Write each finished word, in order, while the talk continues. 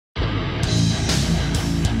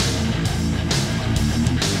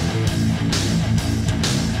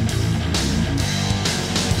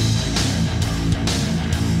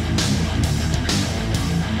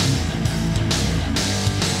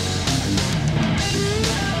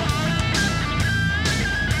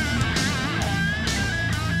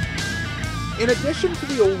In addition to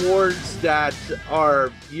the awards that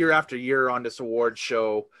are year after year on this award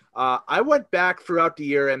show, I went back throughout the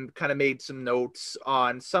year and kind of made some notes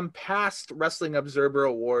on some past Wrestling Observer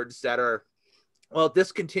awards that are, well,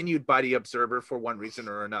 discontinued by the Observer for one reason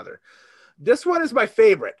or another. This one is my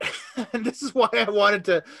favorite, and this is why I wanted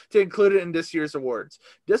to include it in this year's awards.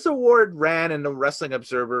 This award ran in the Wrestling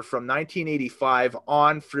Observer from 1985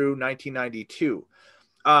 on through 1992.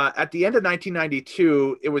 At the end of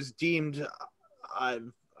 1992, it was deemed, I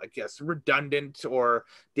guess, redundant, or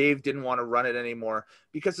Dave didn't want to run it anymore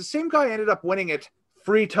because the same guy ended up winning it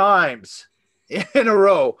 3 times in a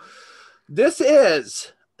row. This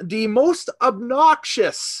is the most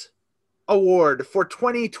obnoxious award for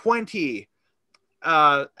 2020,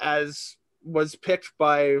 as was picked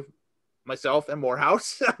by myself and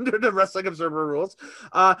Moorhouse under the Wrestling Observer rules.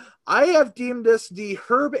 I have deemed this the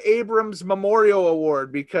Herb Abrams Memorial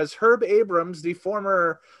Award because Herb Abrams, the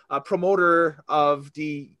former promoter of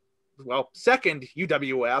the, well, second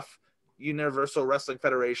UWF, Universal Wrestling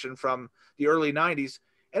Federation, from the early 90s,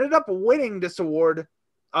 ended up winning this award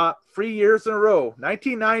 3 years in a row,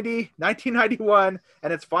 1990, 1991,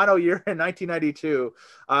 and its final year in 1992,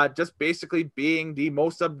 just basically being the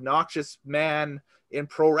most obnoxious man in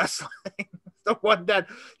pro wrestling. The one that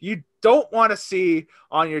you don't want to see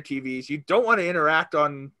on your TVs. You don't want to interact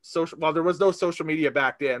on social. Well, there was no social media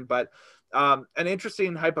back then, but an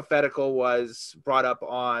interesting hypothetical was brought up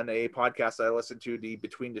on a podcast I listened to, the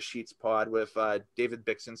Between the Sheets pod, with David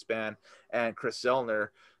Bixenspan and Chris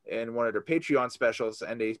Zellner in one of their Patreon specials.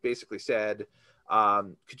 And they basically said,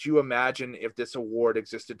 could you imagine if this award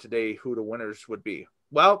existed today, who the winners would be?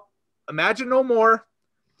 Well, imagine no more.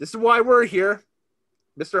 This is why we're here.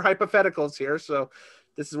 Mr. Hypotheticals here. So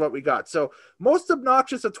this is what we got. So most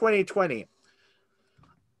obnoxious of 2020.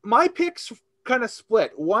 My picks kind of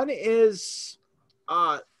split. One is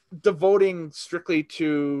devoting strictly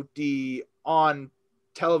to the on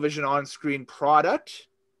television, on screen product,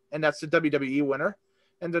 and that's the WWE winner.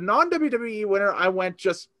 And the non-WWE winner, I went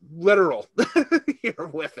just literal here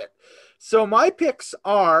with it. So my picks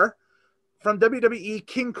are from WWE,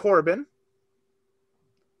 King Corbin,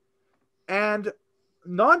 and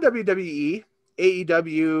non-WWE,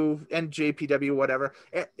 AEW, NJPW, whatever.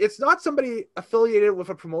 It's not somebody affiliated with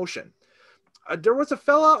a promotion. There was a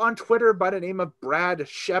fella on Twitter by the name of Brad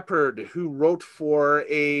Shepard who wrote for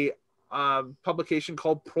a publication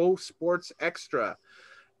called Pro Sports Extra.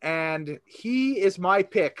 And he is my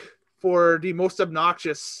pick for the most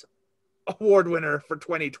obnoxious award winner for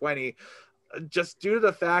 2020, just due to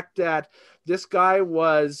the fact that this guy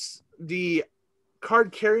was the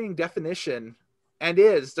card-carrying definition, and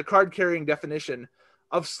is the card-carrying definition,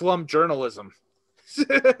 of slum journalism.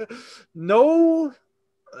 No,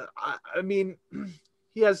 I mean,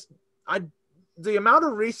 he has, the amount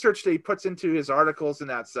of research that he puts into his articles and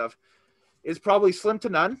that stuff is probably slim to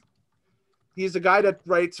none. He's a guy that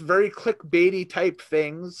writes very clickbaity type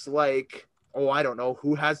things like, oh, I don't know,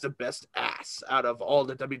 who has the best ass out of all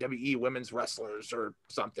the WWE women's wrestlers or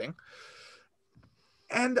something.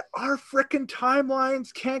 And our frickin'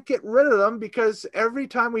 timelines can't get rid of them because every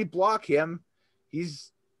time we block him,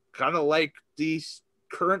 he's kind of like the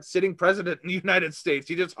current sitting president in the United States.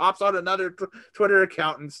 He just hops on another Twitter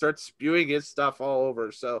account and starts spewing his stuff all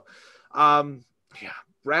over. So, yeah.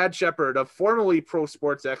 Brad Shepard of formerly Pro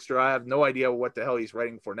Sports Extra. I have no idea what the hell he's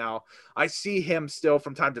writing for now. I see him still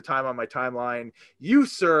from time to time on my timeline. You,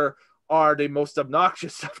 sir, are the most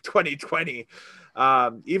obnoxious of 2020.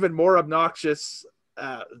 Even more obnoxious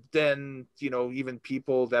than, even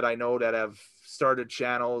people that I know that have started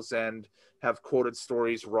channels and have quoted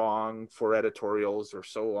stories wrong for editorials or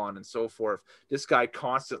so on and so forth. This guy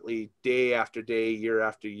constantly, day after day, year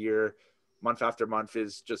after year, month after month,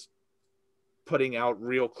 is just putting out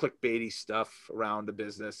real clickbaity stuff around the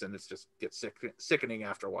business, and it's just gets sickening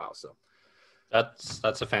after a while. So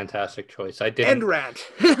that's a fantastic choice. I didn't end rant.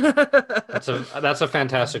 that's a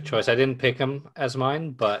fantastic choice. I didn't pick him as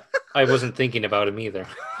mine, but I wasn't thinking about him either.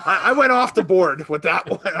 I went off the board with that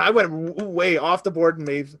one. I went way off the board, and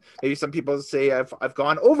maybe some people say I've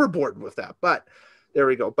gone overboard with that, but there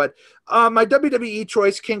we go. But my WWE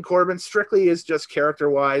choice, King Corbin, strictly is just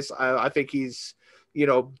character wise. I think he's,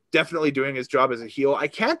 definitely doing his job as a heel. I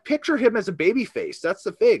can't picture him as a babyface. That's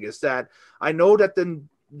the thing, is that I know that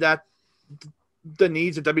the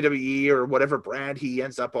needs of WWE or whatever brand he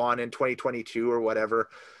ends up on in 2022 or whatever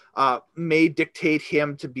may dictate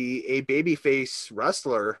him to be a babyface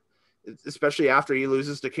wrestler, especially after he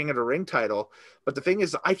loses the King of the Ring title. But the thing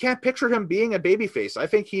is, I can't picture him being a babyface. I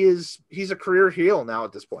think he's a career heel now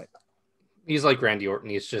at this point. He's like Randy Orton.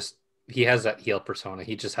 He has that heel persona.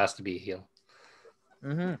 He just has to be a heel.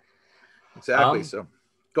 Mm-hmm. Exactly. So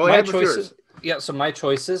go My ahead with yours. choices. Yeah. So my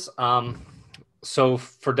choices. So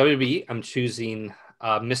for WWE, I'm choosing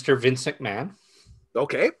Mr. Vince McMahon.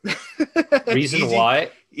 Okay. Reason Easy,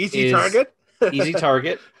 why easy is target. easy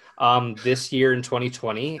target. This year in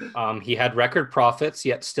 2020, he had record profits,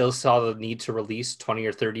 yet still saw the need to release 20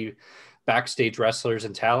 or 30 backstage wrestlers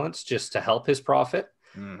and talents just to help his profit.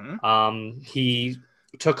 Mm-hmm. He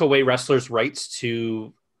took away wrestlers' rights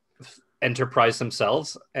to enterprise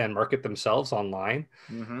themselves and market themselves online,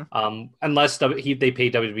 Mm-hmm. unless they pay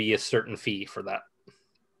WWE a certain fee for that.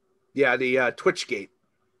 Yeah, the Twitch gate.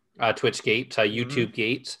 Twitch Gate, Mm-hmm. YouTube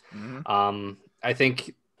Gate. Mm-hmm. I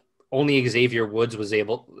think only Xavier Woods was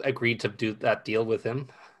agreed to do that deal with him.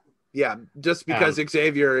 Yeah, just because Um,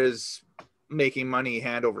 Xavier is making money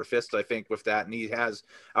hand over fist, I think, with that, and he has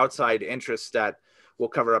outside interests that will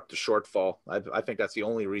cover up the shortfall. I think that's the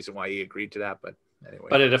only reason why he agreed to that. But anyway,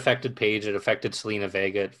 but it affected Paige, it affected Selena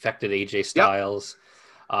Vega, it affected AJ yep, Styles.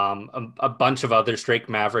 A bunch of others. Drake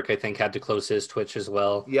Maverick, I think, had to close his Twitch as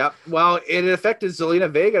well. yep. Well, it affected Zelina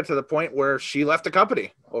Vega to the point where she left the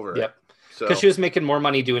company over it. Yep. Because So, she was making more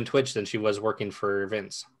money doing Twitch than she was working for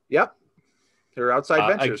Vince. yep, her outside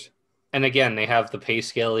ventures. And again, they have the pay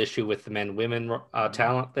scale issue with the men-women Mm-hmm.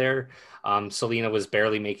 talent there. Selena was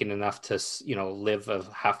barely making enough to, live a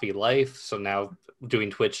happy life. So now doing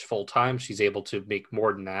Twitch full time, she's able to make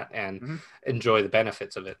more than that and Mm-hmm. enjoy the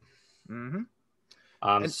benefits of it. Mm-hmm.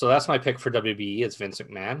 So that's my pick for WBE. It's Vince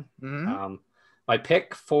McMahon. Mm-hmm. My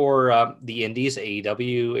pick for the Indies,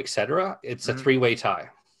 AEW, etc. It's a three-way tie.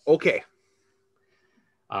 Okay.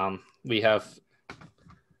 We have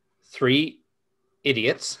 3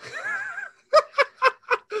 idiots,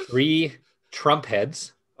 3 Trump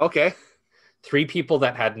heads, Okay. 3 people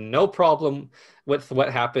that had no problem with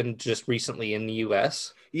what happened just recently in the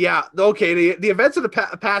U.S. Yeah. Okay. The events of the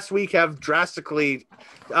past week have drastically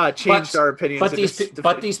changed our opinions.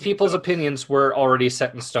 But these people's opinions were already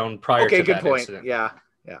set in stone prior to good that point. incident. Yeah.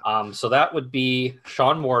 Yeah. So that would be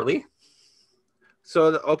Sean Morley. So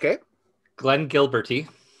okay. Glenn Gilberty.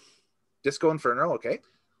 Disco Inferno. Okay.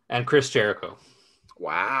 And Chris Jericho.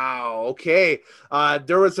 Wow. Okay.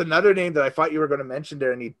 There was another name that I thought you were going to mention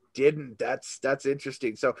there, and you didn't. That's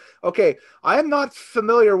interesting. So, okay, I am not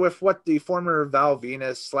familiar with what the former Val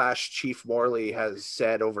Venus / Chief Morley has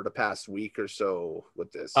said over the past week or so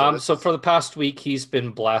with this. So for the past week, he's been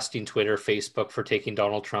blasting Twitter, Facebook for taking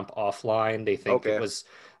Donald Trump offline. They think it was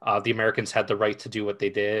the Americans had the right to do what they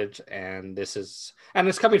did, and it's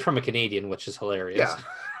coming from a Canadian, which is hilarious.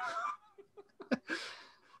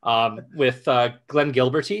 Yeah. With Glenn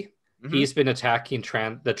Gilberty, he's been attacking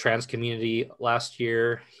the trans community last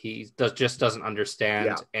year. He just doesn't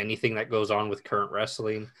understand anything that goes on with current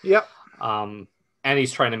wrestling. Yep. And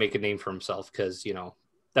he's trying to make a name for himself because,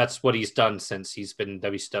 that's what he's done since he's been in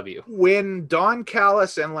WCW. When Don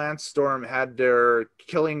Callis and Lance Storm had their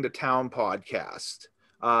Killing the Town podcast,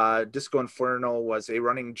 Disco Inferno was a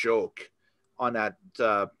running joke on that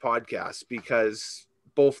podcast because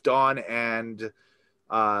both Don and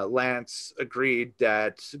Lance agreed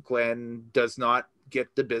that Glenn does not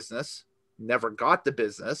get the business, never got the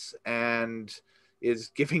business, and is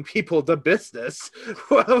giving people the business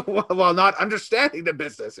while not understanding the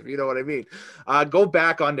business, if you know what I mean. Go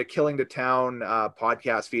back on the Killing the Town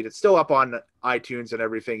podcast feed. It's still up on iTunes and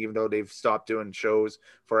everything, even though they've stopped doing shows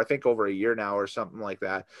for I think over a year now or something like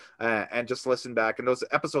that, and just listen back, and those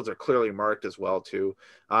episodes are clearly marked as well too.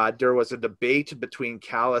 There was a debate between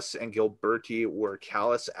Callis and Gilberti where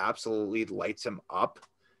Callis absolutely lights him up,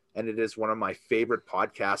 and it is one of my favorite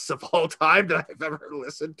podcasts of all time that I've ever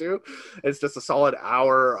listened to. It's just a solid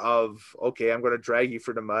hour of, okay, I'm going to drag you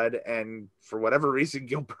through the mud, and for whatever reason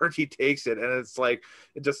Gilberti takes it, and it's like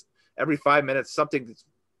it just every 5 minutes something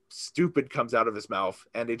stupid comes out of his mouth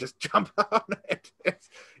and they just jump on it.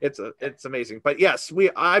 It's amazing. But yes,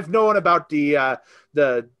 I've known about the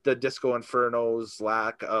Disco Inferno's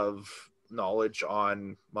lack of knowledge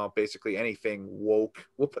on basically anything woke,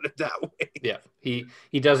 we'll put it that way. Yeah, he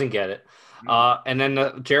doesn't get it. And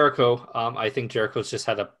then Jericho, I think Jericho's just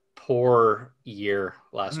had a poor year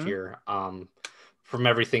last year. From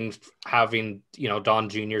everything, having Don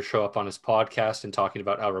Jr. show up on his podcast and talking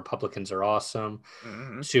about how Republicans are awesome,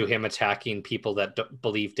 to him attacking people that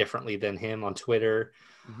believe differently than him on Twitter,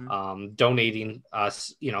 donating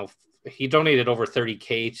us. He donated over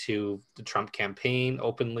 $30,000 to the Trump campaign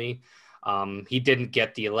openly. He didn't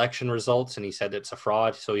get the election results, and he said it's a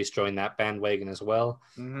fraud, so he's joined that bandwagon as well.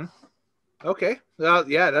 Okay, well,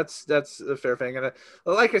 yeah, that's a fair thing, and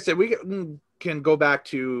like I said, we can go back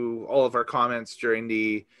to all of our comments during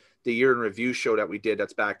the year in review show that we did.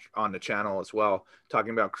 That's back on the channel as well,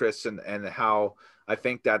 talking about Chris and how I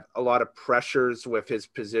think that a lot of pressures with his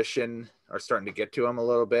position are starting to get to him a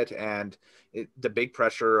little bit. And the big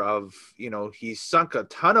pressure of, he's sunk a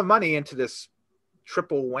ton of money into this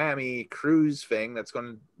triple whammy cruise thing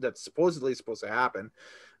that's supposedly supposed to happen,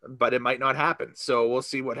 but it might not happen. So we'll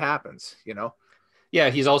see what happens, Yeah,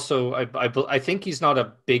 he's also I think he's not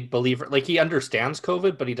a big believer. Like, he understands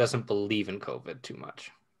COVID, but he doesn't believe in COVID too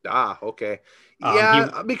much. Okay.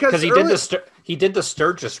 Yeah, because he did the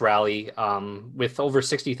Sturgis rally with over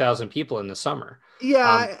 60,000 people in the summer.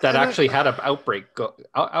 Yeah, that actually had an outbreak go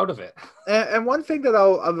out of it. And one thing that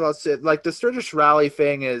I'll say, like, the Sturgis rally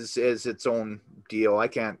thing is its own deal. I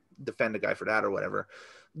can't defend the guy for that or whatever.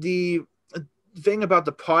 The thing about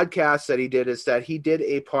the podcast that he did is that he did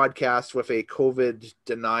a podcast with a COVID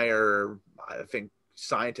denier, I think,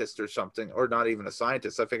 scientist or something, or not even a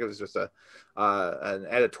scientist. I think it was just an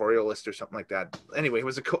editorialist or something like that. Anyway, it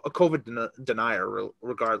was a COVID denier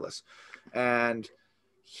regardless. And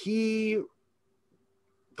he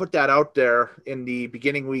put that out there in the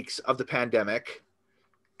beginning weeks of the pandemic.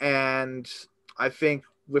 And I think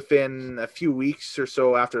within a few weeks or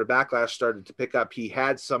so after the backlash started to pick up, he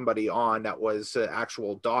had somebody on that was an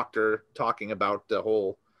actual doctor talking about the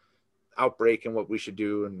whole outbreak and what we should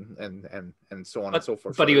do and so on and so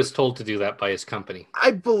forth. But he was told to do that by his company.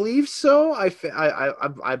 I believe so. I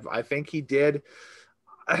think he did.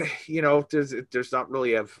 There's not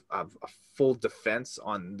really a full defense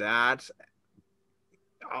on that.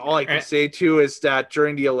 All I can say too is that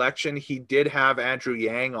during the election, he did have Andrew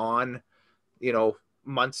Yang on,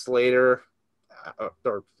 months later,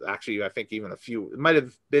 or actually, I think even it might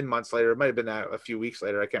have been months later. It might have been a few weeks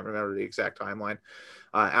later. I can't remember the exact timeline.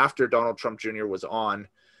 After Donald Trump Jr. was on,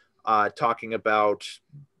 talking about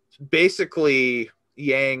basically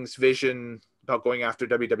Yang's vision about going after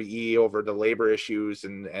WWE over the labor issues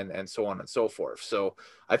and so on and so forth. So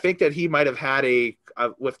I think that he might have had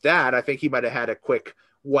with that, I think he might have had a quick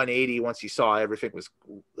 180 once he saw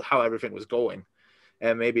how everything was going.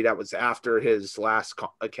 And maybe that was after his last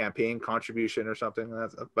campaign contribution or something.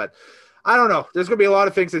 But I don't know. There's going to be a lot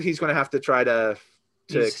of things that he's going to have to try to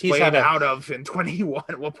explain out of in 21.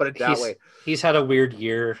 We'll put it that way. He's had a weird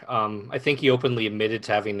year. I think he openly admitted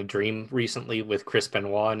to having a dream recently with Chris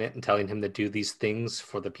Benoit in it and telling him to do these things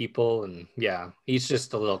for the people. And yeah, he's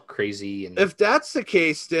just a little crazy. And if that's the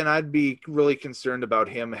case, then I'd be really concerned about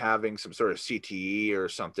him having some sort of CTE or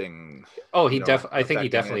something. Oh, I think he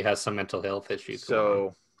definitely has some mental health issues.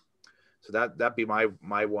 So that'd be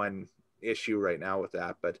my one issue right now with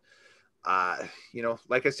that. But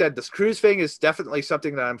like I said, this cruise thing is definitely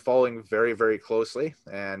something that I'm following very, very closely,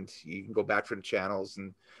 and you can go back through the channels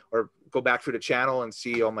or go back through the channel and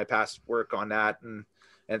see all my past work on that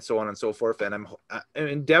and so on and so forth. And I'm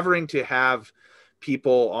endeavoring to have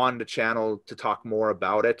people on the channel to talk more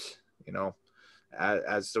about it,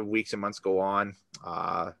 as the weeks and months go on.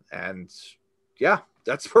 And yeah,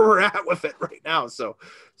 that's where we're at with it right now. So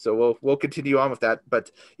we'll continue on with that.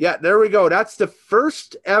 But yeah, there we go. That's the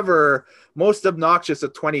first ever Most Obnoxious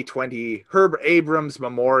of 2020 Herb Abrams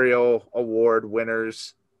Memorial Award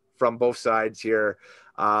winners from both sides here.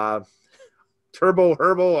 Turbo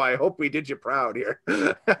Herbo, I hope we did you proud here.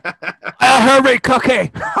 Herbie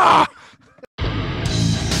Cookie.